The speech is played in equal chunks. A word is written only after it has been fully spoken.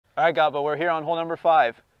All right, Gabo, we're here on hole number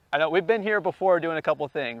 5. I know we've been here before doing a couple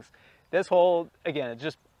of things. This hole, again, it's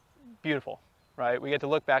just beautiful, right? We get to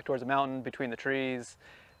look back towards the mountain between the trees.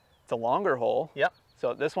 It's a longer hole. Yep.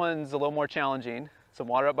 So this one's a little more challenging. Some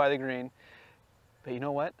water up by the green. But you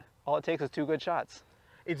know what? All it takes is 2 good shots.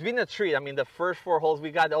 It's been a treat. I mean, the first 4 holes,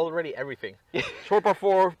 we got already everything. Short par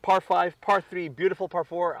 4, par 5, par 3, beautiful par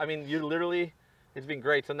 4. I mean, you literally, it's been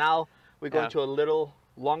great. So now we go into a little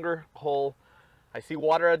longer hole. I see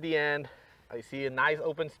water at the end. I see a nice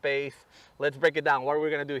open space. Let's break it down. What are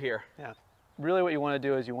we gonna do here? Yeah, really what you wanna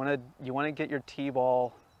do is you wanna get your tee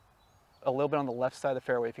ball a little bit on the left side of the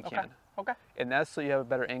fairway if you can. Okay. And that's so you have a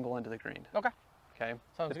better angle into the green. Okay.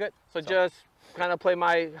 Sounds good. So just kind of play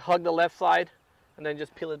my hug the left side and then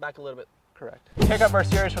just peel it back a little bit. Correct. Pick up our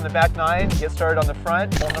series from the back 9, get started on the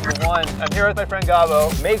front. Hole number 1. I'm here with my friend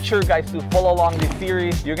Gabo. Make sure, guys, to follow along this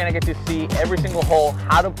series. You're gonna get to see every single hole,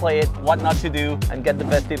 how to play it, what not to do, and get the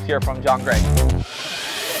best tips here from John Gray.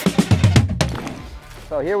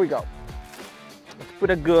 So here we go. Let's put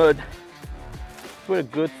a good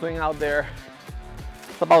swing out there.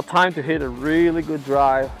 It's about time to hit a really good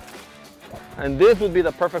drive. And this would be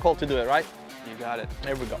the perfect hole to do it, right? You got it.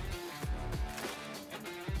 There we go.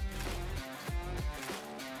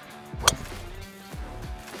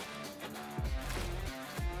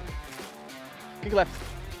 Kick left.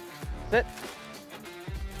 Sit.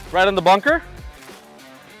 Right on the bunker.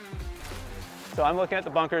 So I'm looking at the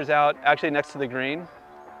bunkers out actually next to the green,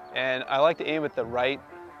 and I like to aim at the right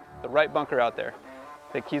bunker out there.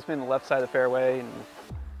 It keeps me on the left side of the fairway, and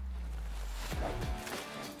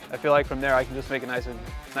I feel like from there I can just make a nice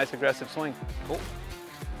aggressive swing. Cool.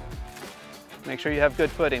 Make sure you have good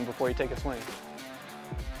footing before you take a swing.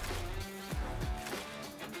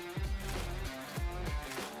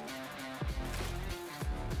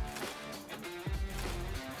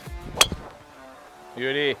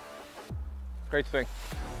 Beauty. Great swing.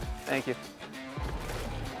 Thank you.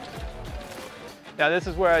 Now this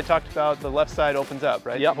is where I talked about the left side opens up,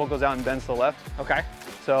 right? Yep. The hole goes out and bends to the left. Okay.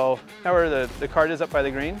 So now where the cart is up by the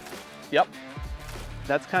green. Yep.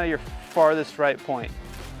 That's kind of your farthest right point.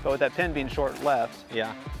 But with that pin being short left,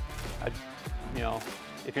 yeah, you know,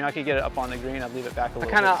 if you're not gonna get it up on the green, I'd leave it back a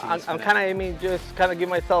little bit. I'm kind of aiming, just kind of give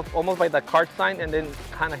myself almost like the cart sign and then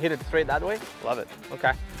kind of hit it straight that way. Love it.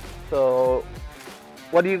 Okay. So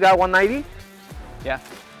what do you got, 190? Yeah.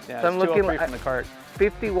 So I'm looking from the cart.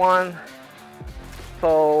 51.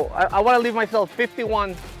 So I want to leave myself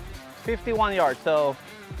 51 yards. So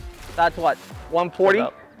that's what, 140?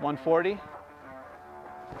 140.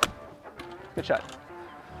 Good shot.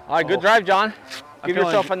 All right, good drive, John. Give feeling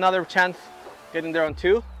yourself another chance getting there on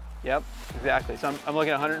 2. Yep, exactly. So I'm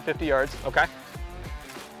looking at 150 yards. Okay.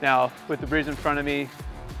 Now with the breeze in front of me,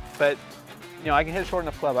 but you know I can hit it short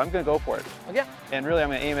enough club. I'm gonna go for it. Okay. And really, I'm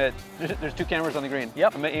gonna aim at. There's 2 cameras on the green.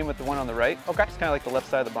 Yep. I'm gonna aim at the one on the right. Okay. It's kind of like the left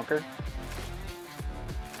side of the bunker.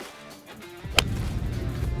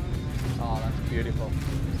 Oh, that's beautiful.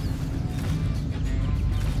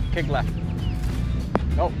 Kick left.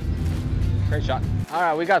 Go. Great shot. All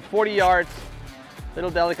right, we got 40 yards.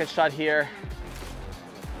 Little delicate shot here.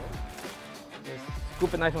 Just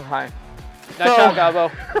scoop it nice and high. Nice shot,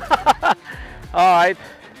 Gabo. All right.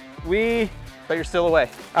 But you're still away.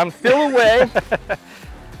 I'm still away.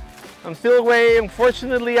 I'm still away.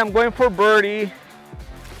 Unfortunately, I'm going for birdie.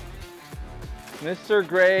 Mr.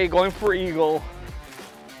 Gray going for eagle.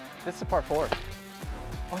 This is a par 4.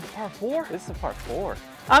 Oh, it's par 4? This is a par 4.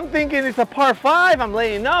 I'm thinking it's a par 5. I'm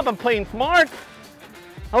laying up. I'm playing smart.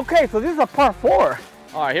 Okay, so this is a par 4.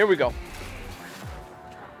 All right, here we go.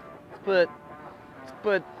 Let's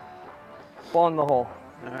put ball in the hole.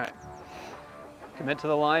 All right. Commit to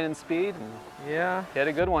the line and speed. And yeah. hit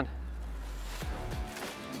a good one.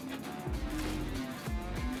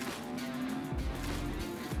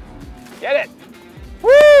 Get it.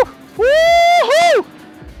 Woo! Woo-hoo!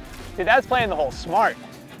 See, that's playing the hole smart.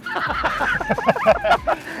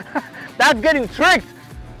 That's getting tricked.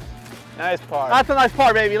 Nice par. That's a nice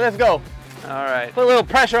par, baby. Let's go. All right. Put a little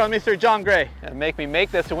pressure on Mr. John Gray. And make me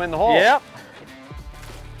make this to win the hole. Yep.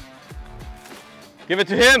 Give it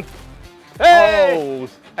to him. Hey! Oh,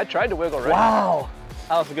 I tried to wiggle right. Wow.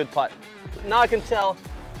 That was a good putt. Now I can tell,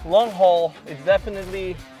 long hole, it's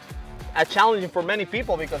definitely challenging for many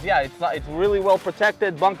people because yeah, it's really well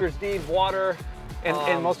protected, bunkers deep, water.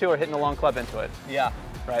 And most people are hitting a long club into it. Yeah.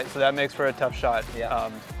 Right, so that makes for a tough shot. Yeah.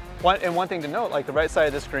 One thing to note, like the right side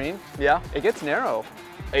of the screen, yeah, it gets narrow.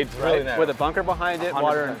 It's really narrow. With a bunker behind it, 100%.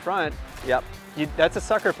 Water in front. Yep. That's a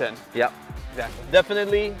sucker pin. Yep. Exactly.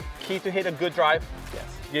 Definitely key to hit a good drive. Yes.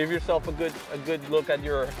 Give yourself a good look at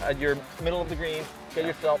your middle of the green. Get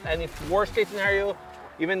yourself, and if worst case scenario,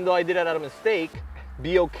 even though I did it out of mistake,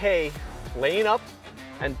 be okay laying up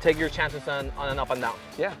and take your chances on an up and down.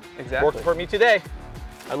 Yeah, exactly. Worked for me today.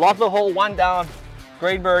 I lost the hole, one down.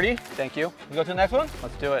 Great birdie. Thank you. We go to the next one?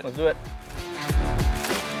 Let's do it. Let's do it.